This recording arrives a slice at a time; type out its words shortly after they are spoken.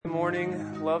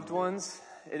Morning, loved ones.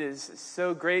 It is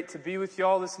so great to be with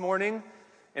y'all this morning.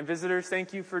 And visitors,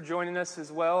 thank you for joining us as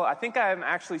well. I think I'm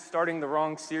actually starting the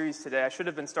wrong series today. I should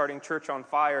have been starting Church on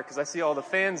Fire because I see all the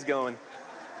fans going.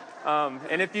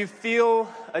 And if you feel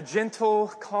a gentle,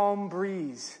 calm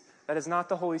breeze, that is not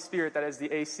the Holy Spirit. That is the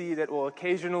AC that will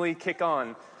occasionally kick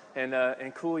on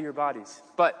and cool your bodies.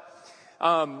 But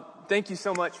thank you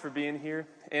so much for being here.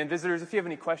 And visitors, if you have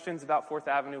any questions about 4th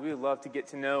Avenue, we would love to get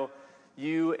to know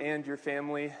you and your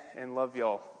family and love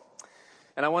y'all.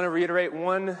 And I want to reiterate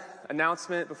one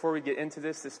announcement before we get into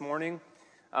this morning.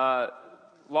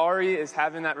 Laurie is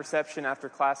having that reception after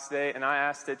class today, and I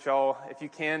asked that y'all, if you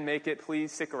can make it,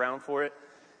 please stick around for it,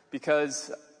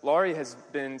 because Laurie has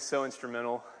been so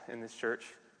instrumental in this church.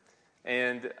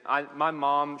 And my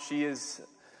mom, she is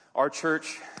our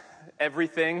church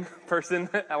everything person,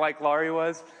 like Laurie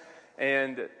was.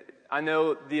 And I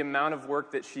know the amount of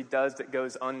work that she does that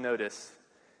goes unnoticed.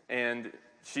 And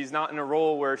she's not in a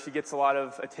role where she gets a lot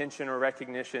of attention or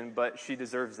recognition, but she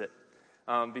deserves it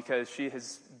because she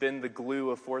has been the glue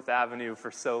of 4th Avenue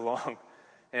for so long.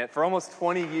 And for almost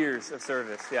 20 years of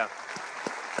service, yeah.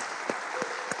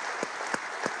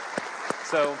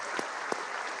 So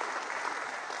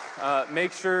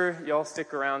make sure y'all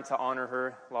stick around to honor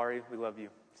her. Laurie, we love you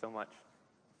so much.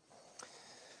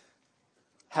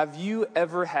 Have you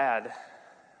ever had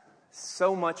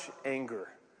so much anger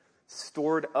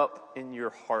stored up in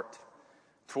your heart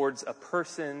towards a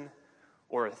person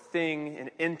or a thing, an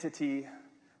entity,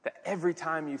 that every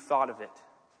time you thought of it,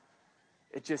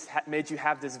 it just made you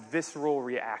have this visceral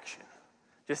reaction,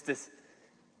 just this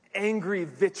angry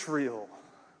vitriol?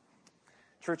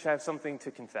 Church, I have something to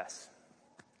confess.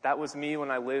 That was me when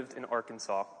I lived in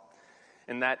Arkansas,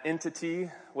 and that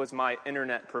entity was my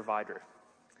internet provider.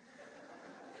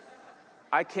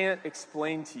 I can't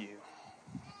explain to you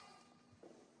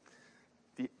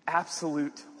the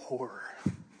absolute horror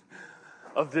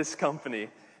of this company.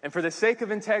 And for the sake of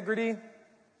integrity,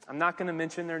 I'm not going to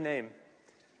mention their name.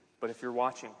 But if you're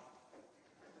watching,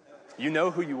 you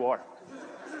know who you are.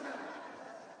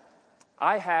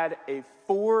 I had a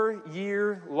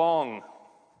 4-year-long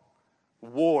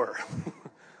war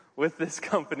with this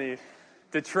company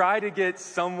to try to get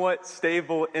somewhat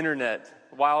stable internet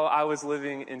while I was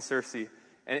living in Searcy.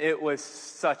 And it was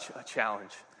such a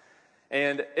challenge.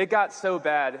 And it got so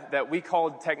bad that we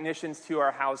called technicians to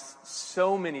our house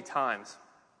so many times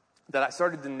that I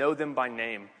started to know them by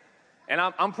name. And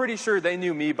I'm pretty sure they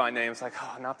knew me by name. It's like,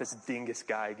 oh, not this dingus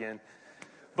guy again.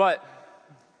 But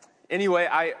anyway,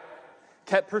 I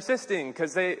kept persisting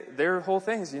because their whole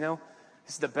thing is,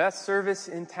 it's the best service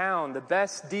in town, the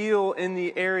best deal in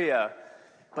the area.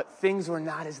 But things were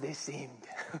not as they seemed.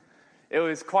 It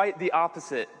was quite the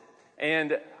opposite.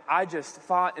 And I just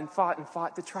fought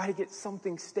to try to get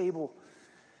something stable.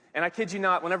 And I kid you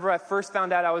not, whenever I first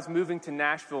found out I was moving to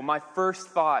Nashville, my first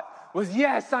thought was,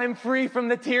 yes, I'm free from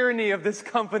the tyranny of this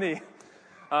company.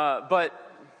 But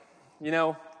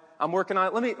I'm working on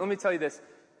it. Let me tell you this.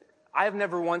 I have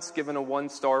never once given a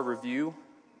 1-star review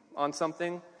on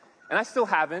something, and I still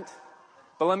haven't.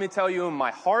 But let me tell you, in my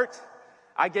heart,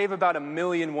 I gave about 1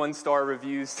 million 1-star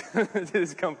reviews to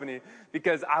this company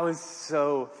because I was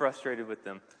so frustrated with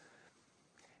them.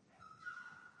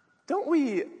 Don't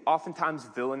we oftentimes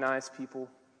villainize people?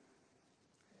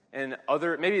 And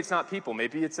maybe it's not people,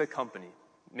 maybe it's a company.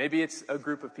 Maybe it's a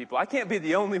group of people. I can't be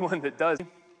the only one that does.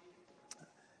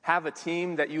 Have a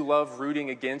team that you love rooting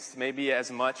against, maybe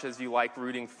as much as you like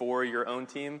rooting for your own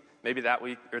team. Maybe that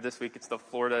week or this week it's the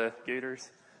Florida Gators.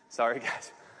 Sorry,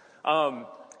 guys.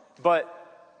 But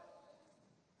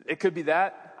it could be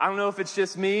that. I don't know if it's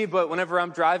just me, but whenever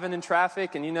I'm driving in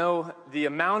traffic and the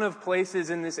amount of places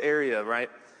in this area,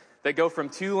 right, that go from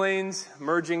 2 lanes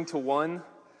merging to 1,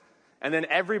 and then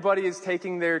everybody is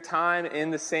taking their time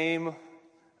in the same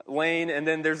lane, and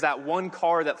then there's that one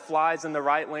car that flies in the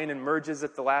right lane and merges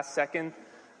at the last second.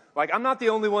 Like, I'm not the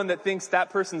only one that thinks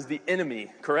that person's the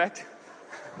enemy, correct?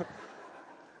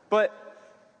 But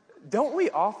don't we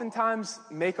oftentimes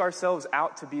make ourselves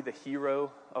out to be the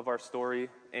hero of our story,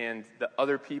 and the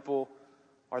other people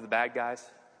are the bad guys?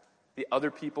 The other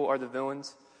people are the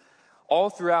villains? All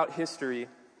throughout history,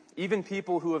 even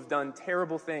people who have done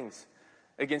terrible things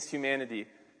against humanity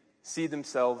see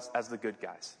themselves as the good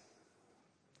guys.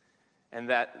 And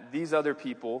that these other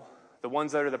people, the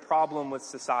ones that are the problem with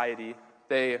society,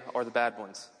 they are the bad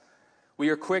ones. We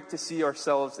are quick to see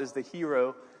ourselves as the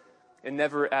hero and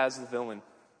never as the villain.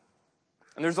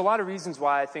 And there's a lot of reasons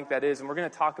why I think that is, and we're going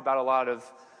to talk about a lot of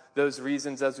those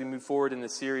reasons as we move forward in the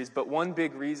series. But one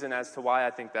big reason as to why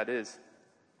I think that is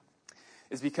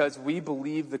because we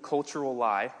believe the cultural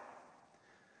lie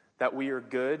that we are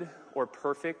good or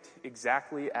perfect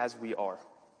exactly as we are.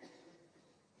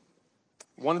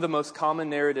 One of the most common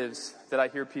narratives that I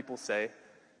hear people say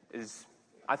is,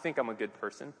 I think I'm a good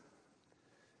person.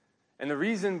 And the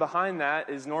reason behind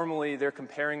that is normally they're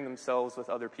comparing themselves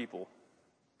with other people.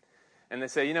 And they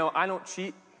say, I don't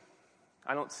cheat,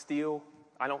 I don't steal,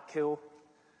 I don't kill.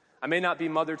 I may not be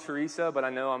Mother Teresa, but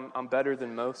I know I'm better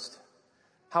than most.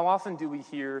 How often do we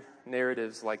hear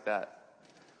narratives like that?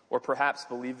 Or perhaps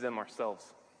believe them ourselves?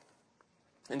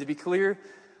 And to be clear,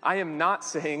 I am not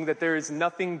saying that there is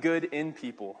nothing good in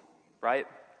people, right?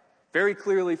 Very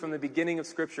clearly from the beginning of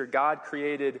Scripture, God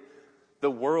created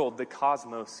the world, the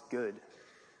cosmos, good.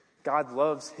 God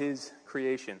loves his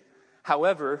creation.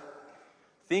 However,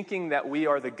 thinking that we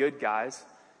are the good guys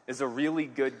is a really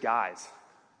good guise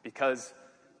because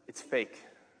it's fake.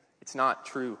 It's not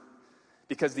true.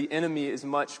 Because the enemy is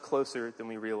much closer than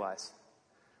we realize.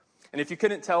 And if you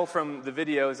couldn't tell from the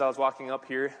video as I was walking up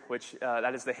here, which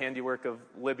that is the handiwork of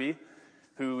Libby,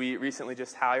 who we recently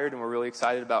just hired, and we're really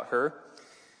excited about her.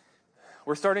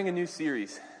 We're starting a new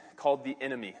series called The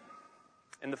Enemy.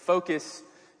 And the focus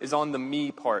is on the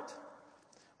me part.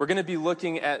 We're going to be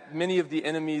looking at many of the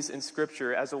enemies in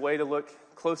Scripture as a way to look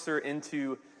closer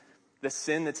into the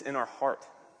sin that's in our heart.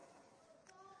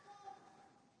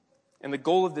 And the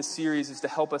goal of this series is to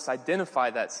help us identify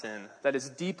that sin that is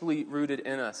deeply rooted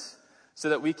in us so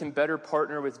that we can better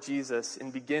partner with Jesus in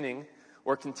beginning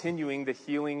or continuing the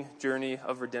healing journey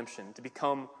of redemption, to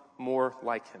become more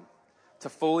like him, to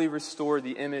fully restore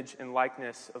the image and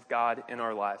likeness of God in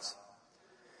our lives.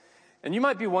 And you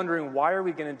might be wondering, why are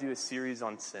we going to do a series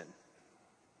on sin?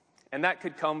 And that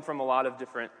could come from a lot of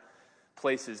different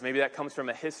places. Maybe that comes from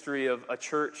a history of a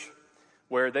church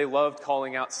where they loved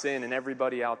calling out sin and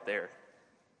everybody out there.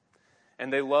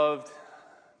 And they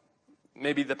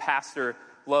maybe the pastor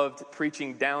loved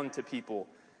preaching down to people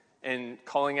and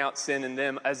calling out sin in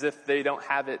them as if they don't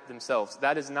have it themselves.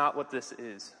 That is not what this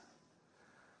is.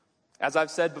 As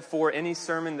I've said before, any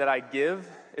sermon that I give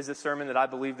is a sermon that I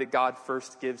believe that God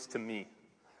first gives to me.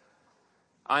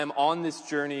 I am on this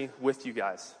journey with you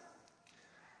guys.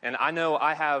 And I know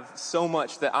I have so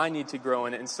much that I need to grow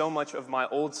in and so much of my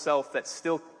old self that's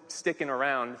still sticking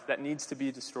around that needs to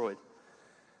be destroyed.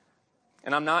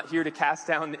 And I'm not here to cast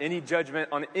down any judgment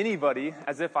on anybody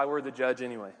as if I were the judge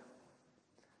anyway.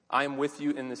 I am with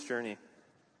you in this journey.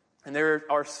 And there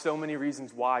are so many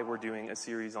reasons why we're doing a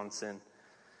series on sin.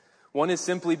 One is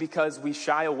simply because we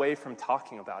shy away from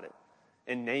talking about it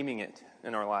and naming it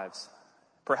in our lives.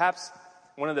 Perhaps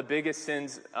one of the biggest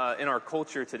sins in our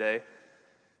culture today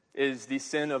is the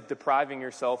sin of depriving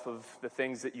yourself of the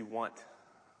things that you want.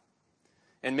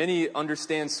 And many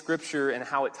understand Scripture and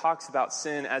how it talks about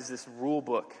sin as this rule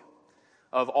book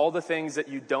of all the things that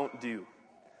you don't do,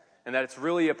 and that it's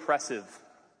really oppressive.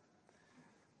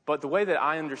 But the way that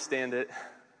I understand it,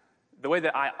 the way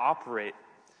that I operate,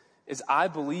 is I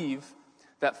believe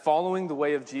that following the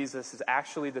way of Jesus is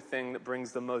actually the thing that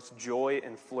brings the most joy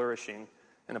and flourishing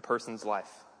in a person's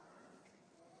life.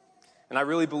 And I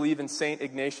really believe in St.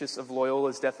 Ignatius of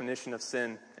Loyola's definition of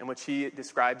sin, in which he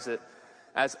describes it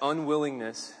as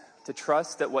unwillingness to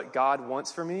trust that what God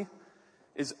wants for me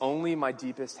is only my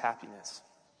deepest happiness.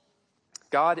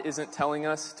 God isn't telling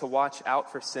us to watch out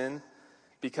for sin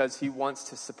because he wants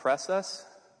to suppress us,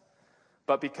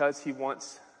 but because he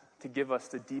wants to give us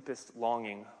the deepest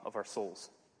longing of our souls.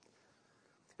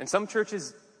 And some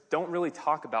churches don't really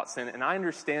talk about sin, and I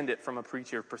understand it from a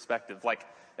preacher perspective. Like,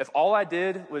 if all I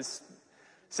did was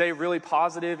say really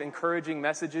positive, encouraging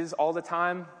messages all the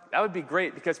time, that would be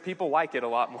great because people like it a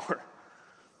lot more.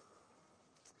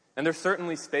 And there's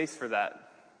certainly space for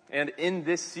that. And in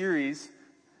this series,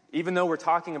 even though we're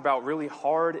talking about really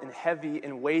hard and heavy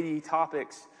and weighty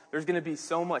topics, there's going to be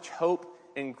so much hope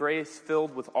and grace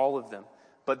filled with all of them.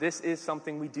 But this is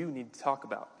something we do need to talk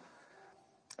about.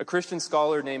 A Christian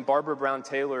scholar named Barbara Brown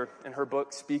Taylor, in her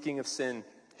book, Speaking of Sin,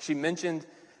 she mentioned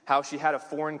how she had a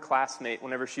foreign classmate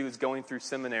whenever she was going through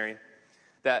seminary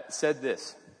that said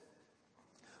this: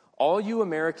 all you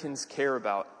Americans care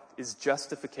about is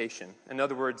justification. In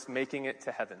other words, making it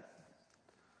to heaven.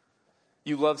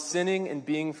 You love sinning and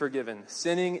being forgiven,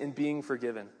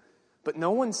 but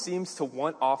no one seems to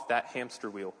want off that hamster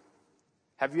wheel.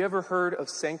 Have you ever heard of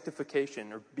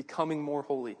sanctification or becoming more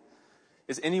holy?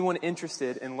 Is anyone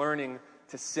interested in learning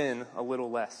to sin a little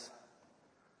less?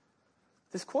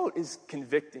 This quote is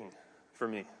convicting for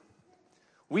me.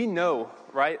 We know,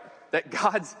 right, that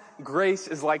God's grace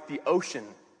is like the ocean.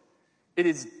 It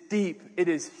is deep, it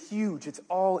is huge, it's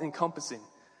all-encompassing.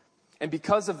 And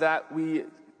because of that,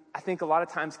 I think a lot of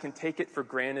times can take it for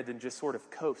granted and just sort of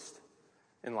coast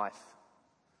in life.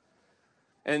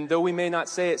 And though we may not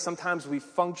say it, sometimes we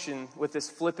function with this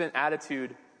flippant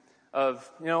attitude of,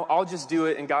 I'll just do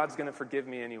it and God's going to forgive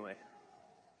me anyway.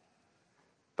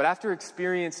 But after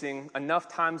experiencing enough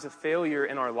times of failure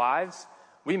in our lives,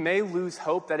 we may lose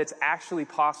hope that it's actually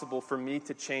possible for me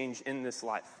to change in this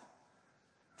life,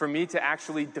 for me to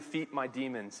actually defeat my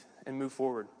demons and move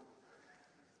forward.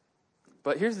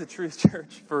 But here's the truth,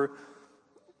 church. For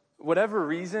whatever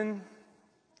reason,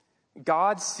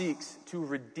 God seeks to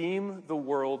redeem the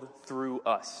world through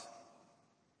us.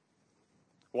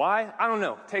 Why? I don't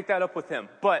know. Take that up with him.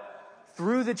 But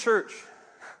through the church,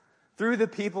 through the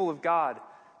people of God,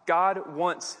 God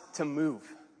wants to move.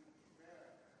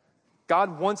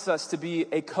 God wants us to be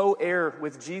a co-heir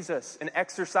with Jesus and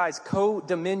exercise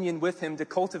co-dominion with him to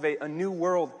cultivate a new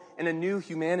world and a new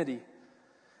humanity.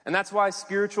 And that's why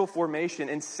spiritual formation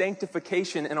and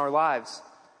sanctification in our lives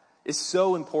is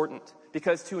so important.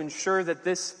 Because to ensure that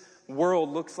this world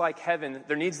looks like heaven,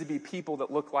 there needs to be people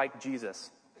that look like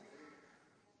Jesus.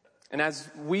 And as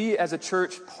we as a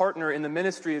church partner in the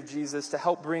ministry of Jesus to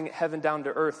help bring heaven down to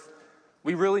earth,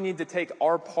 we really need to take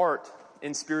our part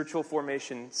in spiritual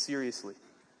formation seriously.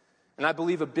 And I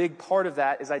believe a big part of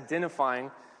that is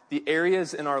identifying the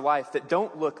areas in our life that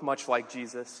don't look much like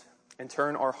Jesus and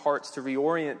turn our hearts to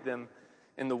reorient them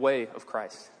in the way of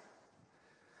Christ.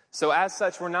 So as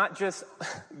such, we're not just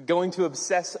going to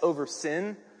obsess over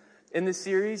sin in this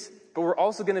series, but we're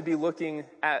also going to be looking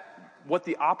at what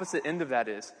the opposite end of that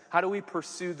is. How do we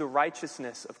pursue the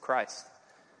righteousness of Christ?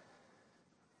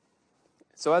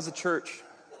 So as a church,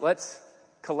 let's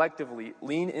collectively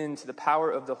lean into the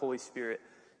power of the Holy Spirit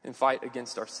and fight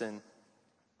against our sin.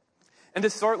 And to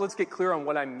start, let's get clear on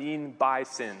what I mean by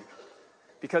sin,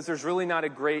 because there's really not a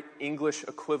great English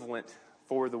equivalent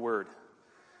for the word.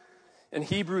 In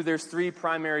Hebrew, there's three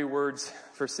primary words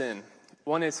for sin.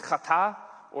 One is chata,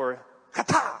 or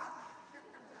chata.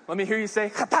 Let me hear you say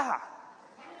chata.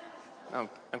 No,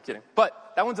 I'm kidding.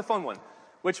 But that one's a fun one,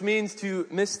 which means to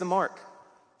miss the mark.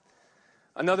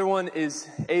 Another one is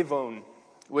avon,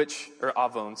 I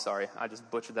just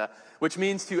butchered that, which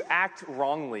means to act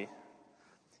wrongly.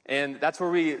 And that's where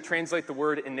we translate the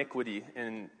word iniquity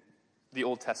in the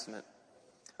Old Testament.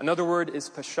 Another word is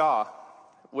pasha,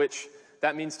 which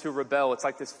that means to rebel. It's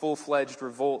like this full-fledged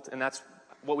revolt, and that's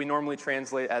what we normally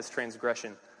translate as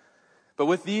transgression. But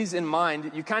with these in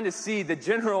mind, you kind of see the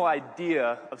general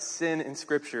idea of sin in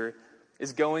Scripture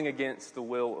is going against the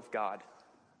will of God.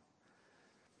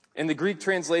 In the Greek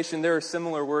translation, there are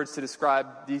similar words to describe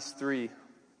these three.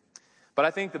 But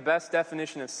I think the best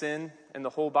definition of sin in the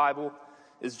whole Bible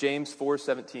is James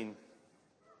 4:17.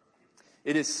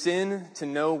 It is sin to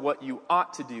know what you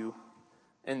ought to do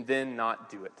and then not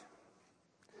do it.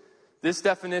 This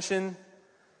definition,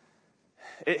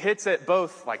 it hits at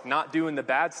both, like not doing the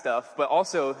bad stuff, but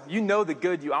also you know the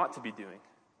good you ought to be doing.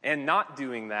 And not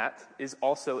doing that is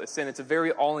also a sin. It's a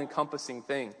very all-encompassing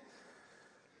thing.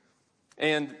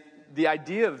 And the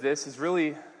idea of this is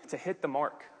really to hit the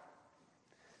mark.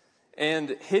 And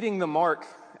hitting the mark,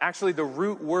 actually the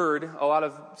root word, a lot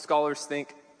of scholars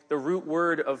think the root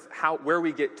word of where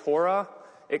we get Torah,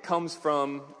 it comes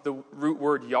from the root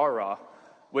word yara,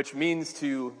 which means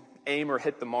to aim or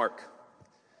hit the mark.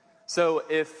 So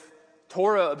if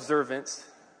Torah observance,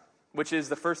 which is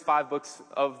the first 5 books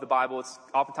of the Bible, it's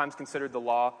oftentimes considered the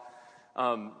law,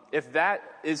 if that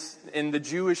is in the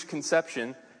Jewish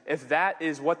conception, if that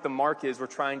is what the mark is we're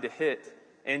trying to hit,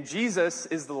 and Jesus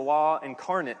is the law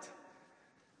incarnate,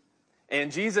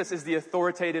 and Jesus is the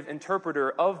authoritative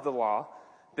interpreter of the law,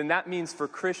 then that means for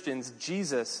Christians,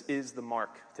 Jesus is the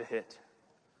mark to hit.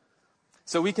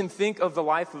 So we can think of the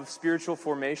life of spiritual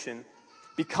formation,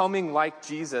 becoming like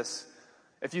Jesus.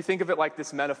 If you think of it like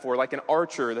this metaphor, like an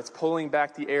archer that's pulling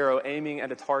back the arrow, aiming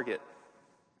at a target.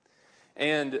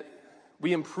 And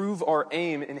we improve our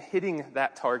aim in hitting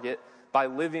that target by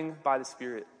living by the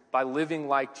Spirit, by living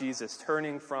like Jesus,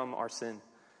 turning from our sin.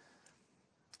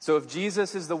 So if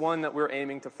Jesus is the one that we're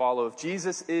aiming to follow, if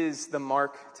Jesus is the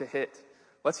mark to hit,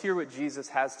 let's hear what Jesus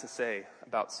has to say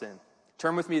about sin.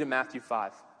 Turn with me to Matthew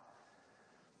 5.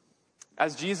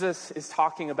 As Jesus is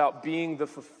talking about being the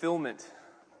fulfillment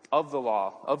of the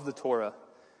law, of the Torah,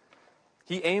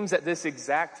 he aims at this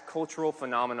exact cultural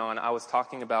phenomenon I was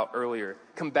talking about earlier,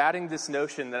 combating this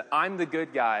notion that I'm the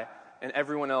good guy and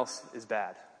everyone else is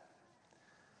bad.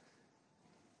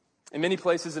 In many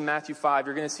places in Matthew 5,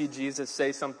 you're going to see Jesus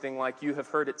say something like, "You have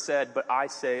heard it said, but I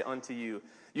say unto you."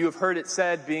 You have heard it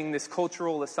said being this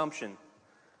cultural assumption,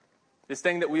 this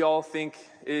thing that we all think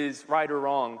is right or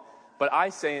wrong. But I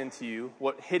say unto you,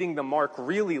 what hitting the mark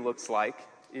really looks like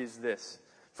is this.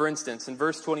 For instance, in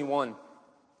verse 21,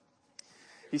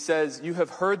 He says, "You have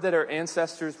heard that our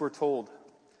ancestors were told,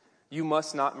 'You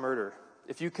must not murder.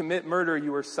 If you commit murder,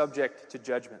 you are subject to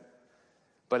judgment.'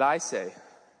 But I say,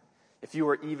 if you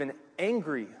are even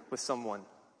angry with someone,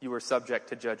 you are subject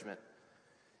to judgment.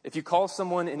 If you call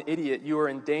someone an idiot, you are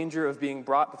in danger of being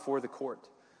brought before the court.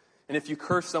 And if you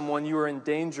curse someone, you are in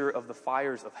danger of the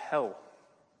fires of hell."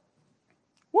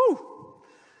 Woo!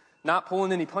 Not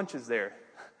pulling any punches there.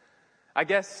 I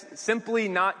guess simply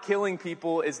not killing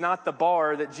people is not the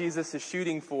bar that Jesus is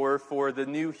shooting for the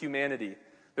new humanity.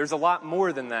 There's a lot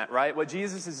more than that, right? What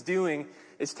Jesus is doing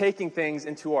is taking things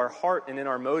into our heart and in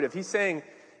our motive. He's saying,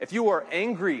 if you are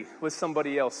angry with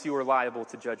somebody else, you are liable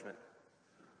to judgment.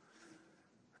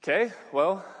 Okay,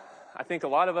 well, I think a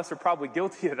lot of us are probably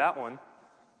guilty of that one.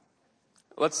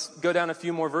 Let's go down a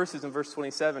few more verses in verse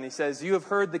 27. He says, "You have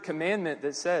heard the commandment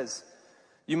that says,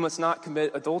 'You must not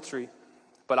commit adultery.'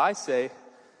 But I say,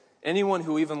 anyone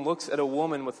who even looks at a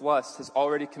woman with lust has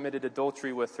already committed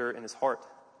adultery with her in his heart.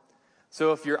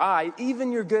 So if your eye,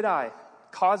 even your good eye,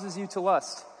 causes you to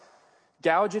lust,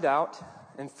 gouge it out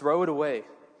and throw it away.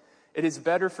 It is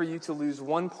better for you to lose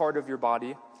one part of your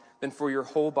body than for your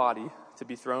whole body to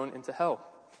be thrown into hell."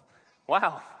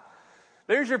 Wow.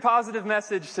 There's your positive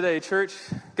message today, church.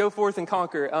 Go forth and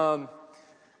conquer.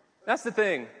 That's the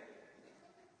thing.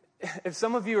 If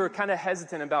some of you are kind of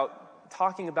hesitant about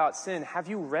talking about sin, have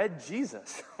you read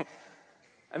Jesus?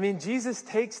 I mean, Jesus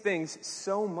takes things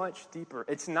so much deeper.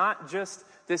 It's not just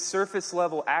this surface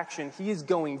level action. He is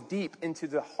going deep into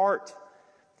the heart,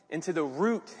 into the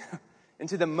root,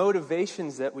 into the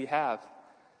motivations that we have.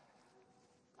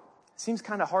 It seems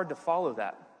kind of hard to follow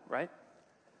that, right?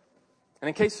 And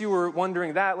in case you were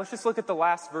wondering that, let's just look at the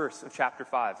last verse of chapter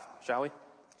 5, shall we?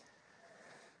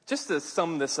 Just to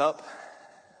sum this up,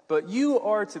 "But you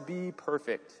are to be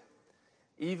perfect,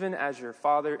 even as your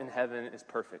Father in heaven is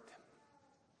perfect."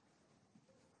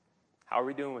 How are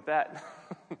we doing with that?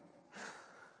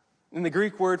 And the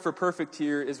Greek word for perfect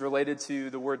here is related to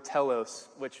the word telos,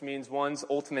 which means one's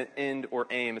ultimate end or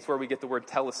aim. It's where we get the word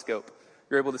telescope.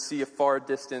 You're able to see a far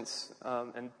distance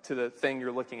and to the thing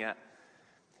you're looking at.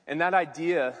 And that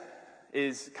idea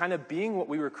is kind of being what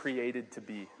we were created to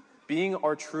be, being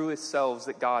our truest selves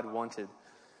that God wanted.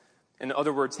 In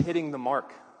other words, hitting the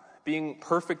mark, being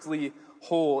perfectly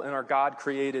whole in our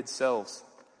God-created selves.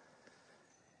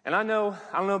 And I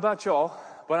don't know about y'all,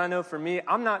 but I know for me,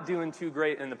 I'm not doing too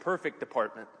great in the perfect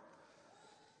department.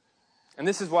 And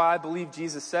this is why I believe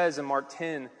Jesus says in Mark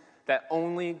 10 that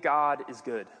only God is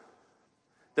good.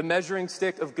 The measuring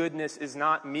stick of goodness is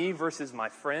not me versus my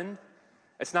friend.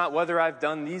 It's not whether I've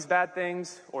done these bad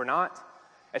things or not.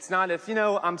 It's not if,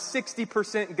 I'm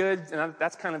 60% good, and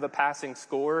that's kind of a passing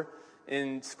score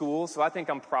in school, so I think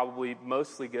I'm probably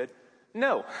mostly good.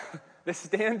 No, the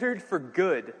standard for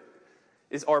good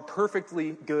is our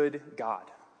perfectly good God.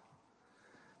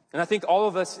 And I think all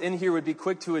of us in here would be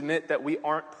quick to admit that we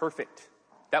aren't perfect,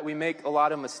 that we make a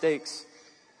lot of mistakes.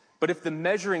 But if the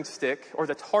measuring stick or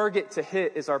the target to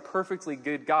hit is our perfectly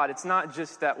good God, it's not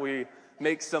just that we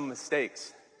make some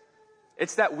mistakes.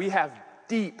 It's that we have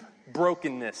deep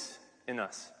brokenness in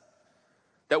us,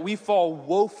 that we fall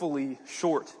woefully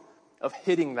short of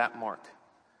hitting that mark.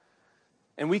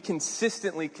 And we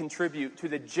consistently contribute to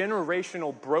the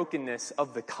generational brokenness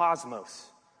of the cosmos,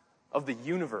 of the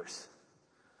universe.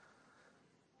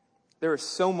 There is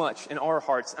so much in our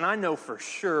hearts, and I know for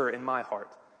sure in my heart,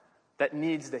 that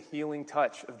needs the healing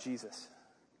touch of Jesus.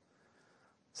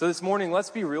 So this morning, let's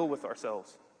be real with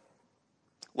ourselves.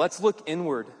 Let's look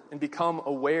inward and become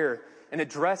aware and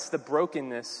address the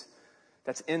brokenness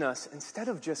that's in us instead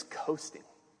of just coasting.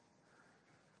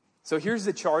 So here's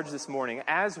the charge this morning.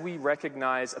 As we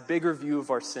recognize a bigger view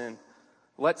of our sin,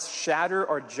 let's shatter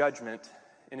our judgment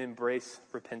and embrace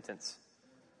repentance.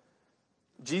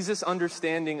 Jesus'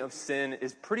 understanding of sin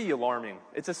is pretty alarming.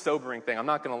 It's a sobering thing, I'm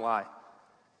not going to lie.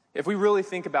 If we really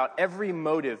think about every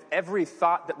motive, every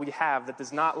thought that we have that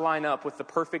does not line up with the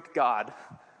perfect God,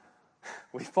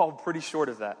 we fall pretty short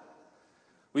of that.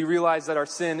 We realize that our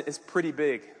sin is pretty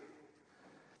big.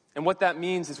 And what that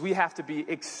means is we have to be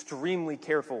extremely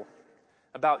careful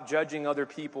about judging other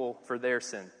people for their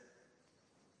sin.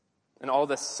 And all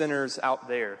the sinners out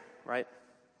there, right?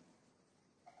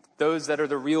 Those that are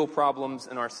the real problems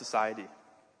in our society.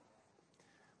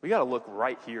 We got to look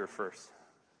right here first.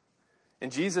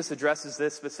 And Jesus addresses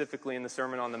this specifically in the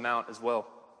Sermon on the Mount as well.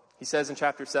 He says in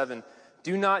chapter 7,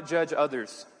 "Do not judge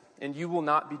others, and you will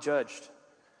not be judged.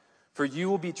 For you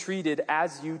will be treated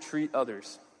as you treat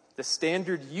others. The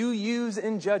standard you use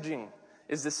in judging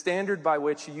is the standard by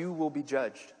which you will be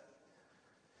judged.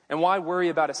 And why worry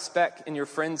about a speck in your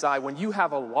friend's eye when you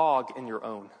have a log in your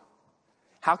own?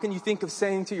 How can you think of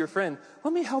saying to your friend,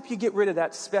 let me help you get rid of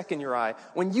that speck in your eye,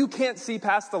 when you can't see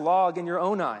past the log in your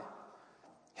own eye?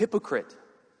 Hypocrite.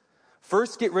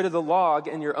 First get rid of the log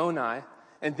in your own eye,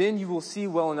 and then you will see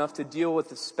well enough to deal with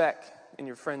the speck in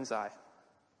your friend's eye.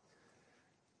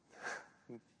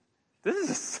 This is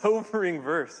a sobering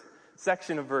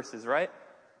section of verses, right?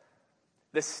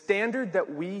 The standard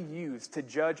that we use to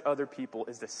judge other people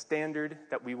is the standard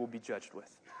that we will be judged with.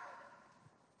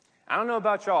 I don't know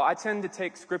about y'all, I tend to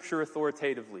take Scripture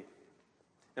authoritatively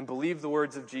and believe the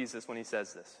words of Jesus when he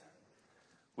says this.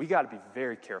 We got to be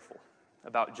very careful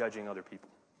about judging other people,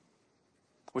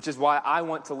 which is why I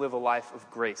want to live a life of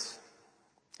grace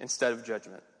instead of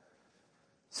judgment.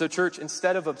 So church,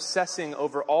 instead of obsessing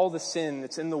over all the sin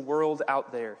that's in the world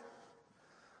out there,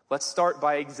 let's start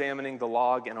by examining the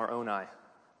log in our own eye.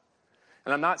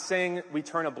 And I'm not saying we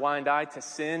turn a blind eye to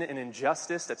sin and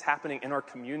injustice that's happening in our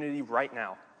community right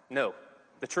now. No,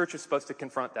 the church is supposed to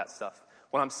confront that stuff.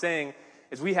 What I'm saying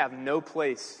is we have no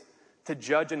place to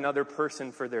judge another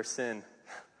person for their sin.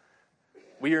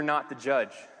 We are not the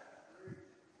judge.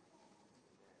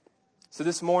 So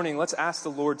this morning, let's ask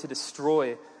the Lord to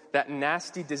destroy that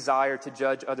nasty desire to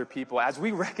judge other people as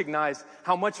we recognize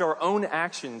how much our own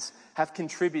actions have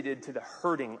contributed to the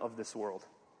hurting of this world.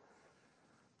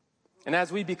 And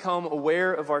as we become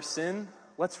aware of our sin,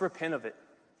 let's repent of it.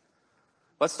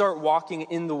 Let's start walking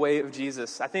in the way of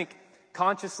Jesus. I think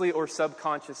consciously or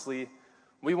subconsciously,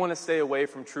 we want to stay away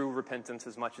from true repentance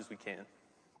as much as we can.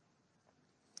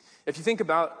 If you think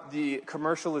about the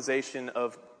commercialization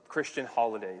of Christian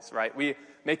holidays, right? We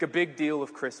make a big deal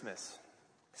of Christmas,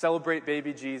 celebrate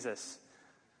baby Jesus.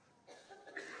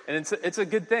 And it's a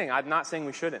good thing. I'm not saying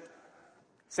we shouldn't.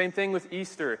 Same thing with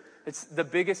Easter. It's the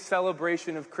biggest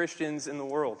celebration of Christians in the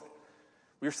world.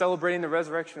 We're celebrating the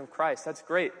resurrection of Christ. That's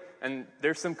great. And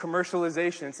there's some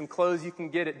commercialization, some clothes you can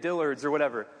get at Dillard's or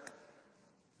whatever.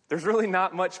 There's really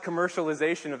not much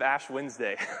commercialization of Ash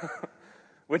Wednesday,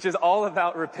 which is all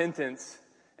about repentance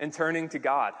and turning to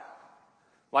God.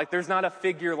 Like there's not a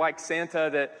figure like Santa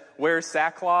that wears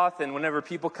sackcloth and whenever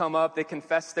people come up, they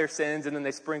confess their sins and then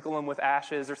they sprinkle them with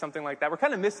ashes or something like that. We're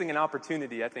kind of missing an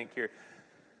opportunity, I think, here.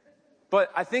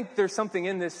 But I think there's something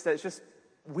in this that's just,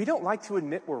 we don't like to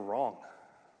admit we're wrong.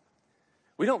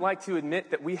 We don't like to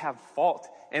admit that we have fault,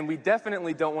 and we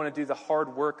definitely don't want to do the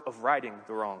hard work of righting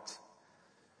the wrongs.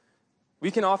 We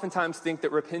can oftentimes think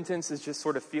that repentance is just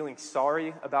sort of feeling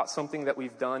sorry about something that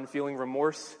we've done, feeling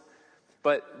remorse,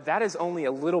 but that is only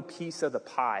a little piece of the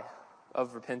pie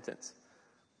of repentance.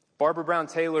 Barbara Brown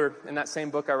Taylor, in that same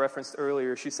book I referenced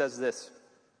earlier, she says this: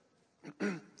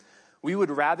 we would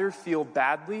rather feel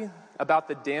badly about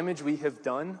the damage we have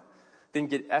done than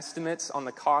get estimates on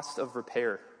the cost of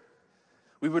repair.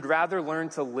 We would rather learn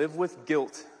to live with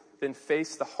guilt than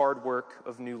face the hard work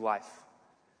of new life.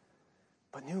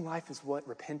 But new life is what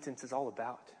repentance is all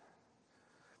about.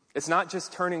 It's not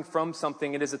just turning from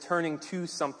something, it is a turning to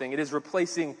something. It is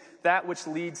replacing that which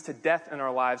leads to death in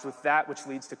our lives with that which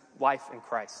leads to life in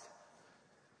Christ.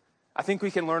 I think we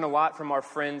can learn a lot from our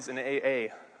friends in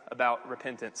AA about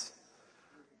repentance.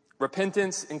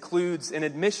 Repentance includes an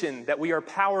admission that we are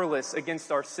powerless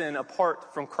against our sin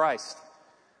apart from Christ.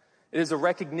 It is a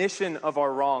recognition of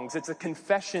our wrongs. It's a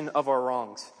confession of our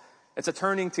wrongs. It's a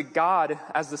turning to God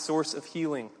as the source of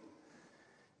healing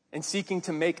and seeking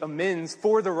to make amends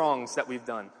for the wrongs that we've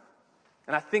done.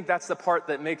 And I think that's the part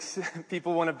that makes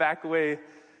people want to back away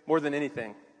more than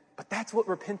anything. But that's what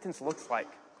repentance looks like.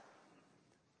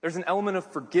 There's an element of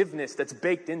forgiveness that's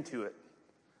baked into it.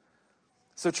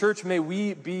 So church, may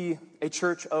we be a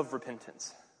church of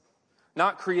repentance.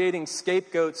 Not creating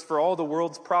scapegoats for all the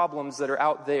world's problems that are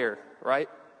out there, right?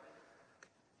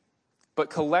 But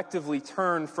collectively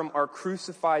turn from our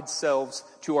crucified selves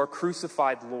to our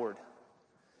crucified Lord.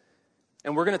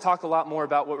 And we're going to talk a lot more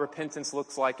about what repentance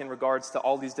looks like in regards to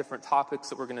all these different topics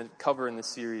that we're going to cover in this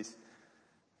series.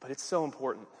 But it's so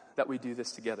important that we do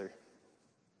this together.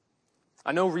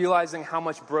 I know realizing how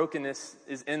much brokenness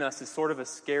is in us is sort of a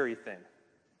scary thing.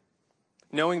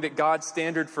 Knowing that God's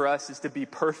standard for us is to be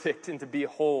perfect and to be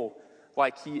whole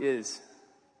like He is.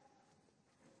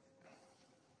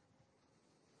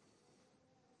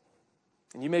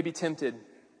 And you may be tempted,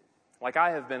 like I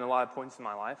have been a lot of points in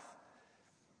my life,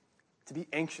 to be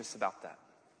anxious about that.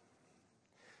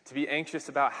 To be anxious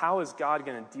about how is God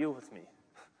going to deal with me?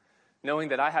 Knowing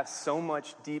that I have so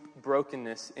much deep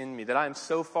brokenness in me, that I am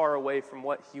so far away from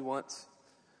what He wants.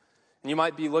 And you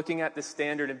might be looking at this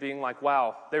standard and being like,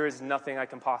 wow, there is nothing I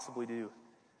can possibly do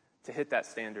to hit that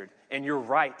standard. And you're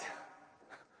right.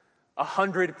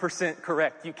 100%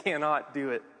 correct. You cannot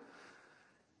do it.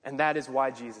 And that is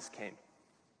why Jesus came.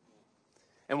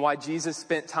 and why Jesus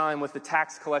spent time with the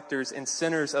tax collectors and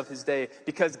sinners of his day.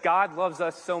 Because God loves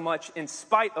us so much in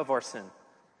spite of our sin,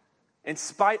 in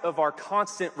spite of our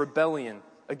constant rebellion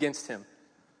against him.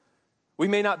 We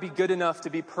may not be good enough to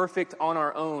be perfect on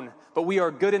our own, but we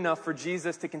are good enough for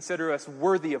Jesus to consider us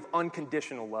worthy of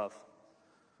unconditional love.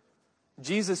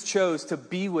 Jesus chose to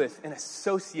be with and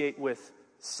associate with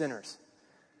sinners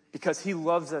because he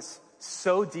loves us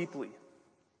so deeply,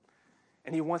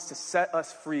 and he wants to set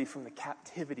us free from the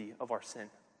captivity of our sin.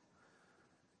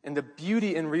 And the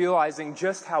beauty in realizing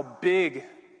just how big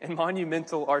and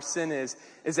monumental our sin is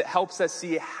it helps us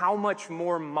see how much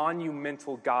more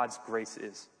monumental God's grace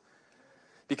is.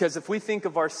 Because if we think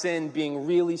of our sin being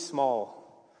really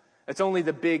small, it's only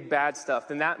the big bad stuff,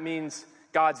 then that means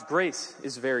God's grace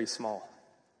is very small.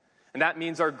 And that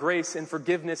means our grace and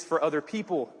forgiveness for other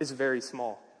people is very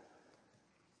small.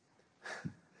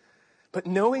 But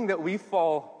knowing that we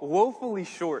fall woefully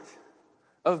short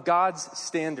of God's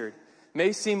standard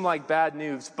may seem like bad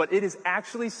news, but it is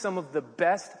actually some of the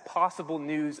best possible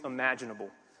news imaginable.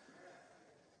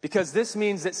 Because this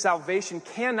means that salvation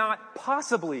cannot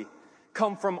possibly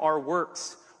come from our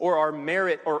works or our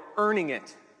merit or earning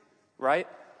it, right?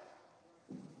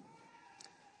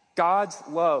 God's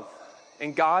love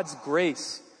and God's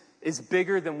grace is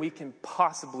bigger than we can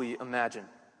possibly imagine.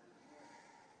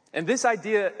 And this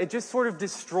idea, it just sort of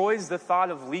destroys the thought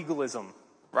of legalism,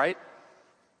 right?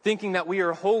 Thinking that we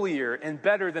are holier and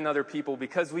better than other people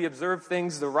because we observe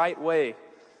things the right way.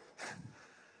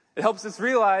 It helps us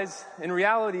realize, in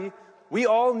reality, we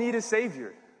all need a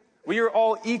Savior. We are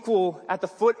all equal at the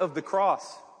foot of the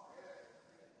cross.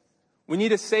 We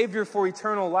need a Savior for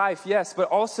eternal life, yes, but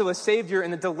also a Savior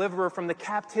and a deliverer from the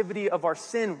captivity of our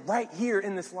sin right here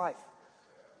in this life.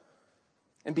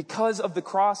 And because of the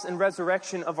cross and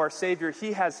resurrection of our Savior,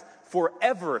 he has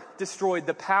forever destroyed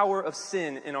the power of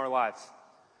sin in our lives.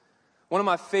 One of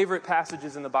my favorite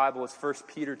passages in the Bible is 1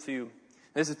 Peter 2.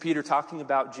 This is Peter talking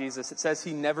about Jesus. It says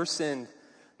he never sinned,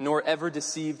 nor ever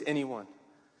deceived anyone.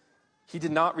 He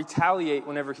did not retaliate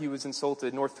whenever he was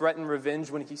insulted, nor threaten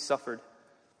revenge when he suffered.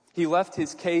 He left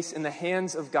his case in the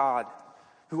hands of God,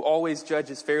 who always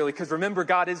judges fairly. Because remember,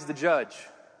 God is the judge,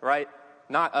 right?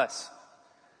 Not us.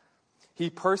 He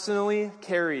personally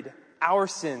carried our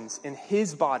sins in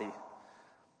his body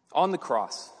on the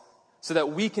cross so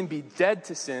that we can be dead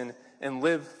to sin and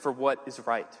live for what is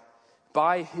right.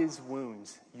 By his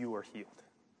wounds you are healed.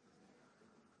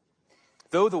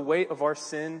 Though the weight of our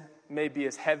sin may be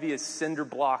as heavy as cinder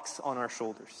blocks on our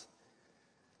shoulders,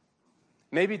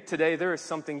 maybe today there is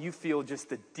something you feel just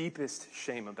the deepest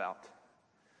shame about.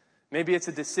 Maybe it's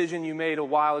a decision you made a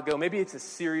while ago. Maybe it's a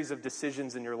series of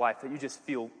decisions in your life that you just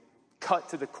feel cut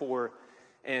to the core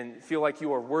and feel like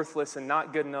you are worthless and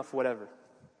not good enough, whatever.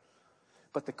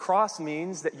 But the cross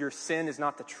means that your sin is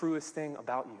not the truest thing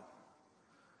about you.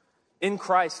 In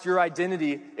Christ, your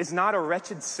identity is not a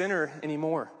wretched sinner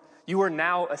anymore. You are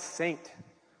now a saint.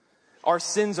 Our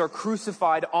sins are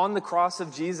crucified on the cross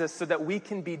of Jesus so that we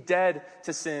can be dead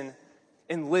to sin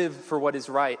and live for what is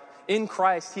right. In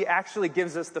Christ, he actually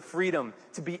gives us the freedom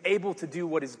to be able to do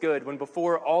what is good when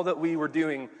before all that we were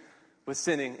doing was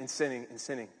sinning and sinning and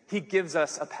sinning. He gives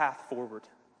us a path forward.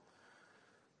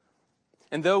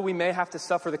 And though we may have to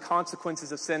suffer the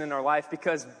consequences of sin in our life,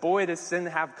 because boy, does sin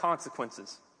have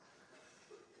consequences,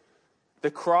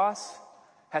 the cross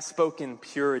has spoken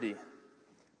purity,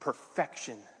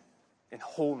 perfection, and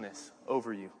wholeness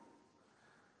over you.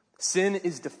 Sin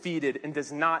is defeated and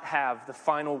does not have the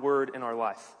final word in our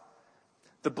life.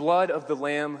 The blood of the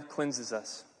Lamb cleanses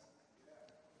us,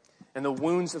 and the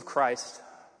wounds of Christ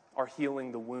are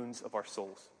healing the wounds of our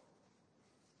souls.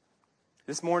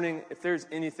 This morning, if there's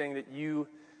anything that you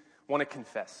want to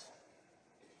confess,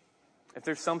 if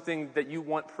there's something that you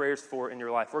want prayers for in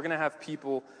your life, we're going to have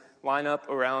people line up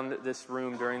around this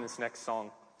room during this next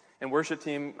song. And worship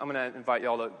team, I'm going to invite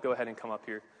y'all to go ahead and come up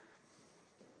here.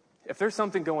 If there's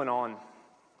something going on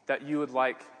that you would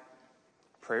like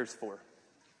prayers for,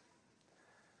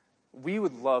 we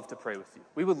would love to pray with you.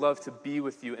 We would love to be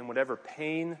with you in whatever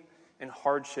pain and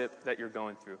hardship that you're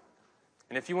going through.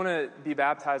 And if you want to be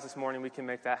baptized this morning, we can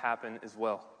make that happen as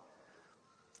well.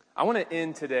 I want to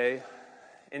end today,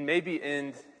 and maybe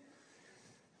end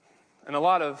in a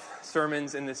lot of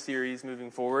sermons in this series moving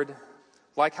forward,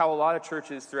 like how a lot of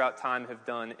churches throughout time have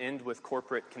done, end with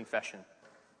corporate confession.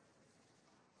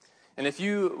 And if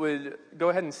you would go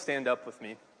ahead and stand up with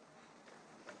me.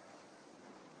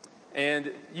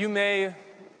 And you may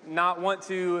not want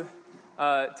to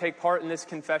take part in this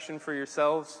confession for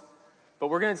yourselves, but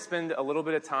we're going to spend a little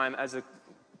bit of time as a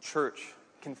church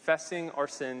confessing our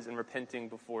sins and repenting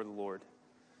before the Lord.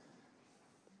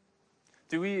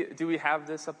 Do we have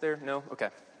this up there? No? Okay.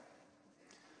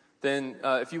 Then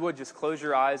if you would, just close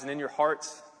your eyes and in your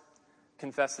hearts,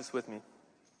 confess this with me.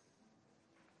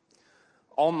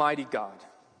 Almighty God,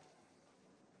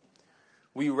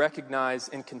 we recognize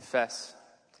and confess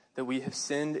that we have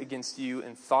sinned against you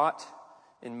in thought,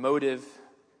 in motive,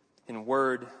 in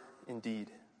word, in deed.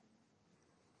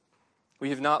 We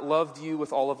have not loved you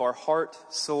with all of our heart,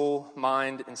 soul,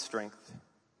 mind, and strength.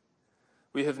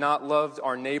 We have not loved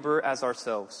our neighbor as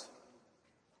ourselves.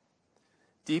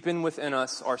 Deepen within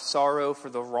us our sorrow for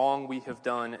the wrong we have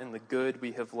done and the good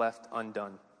we have left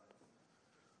undone.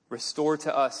 Restore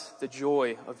to us the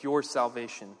joy of your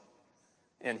salvation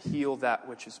and heal that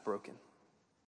which is broken.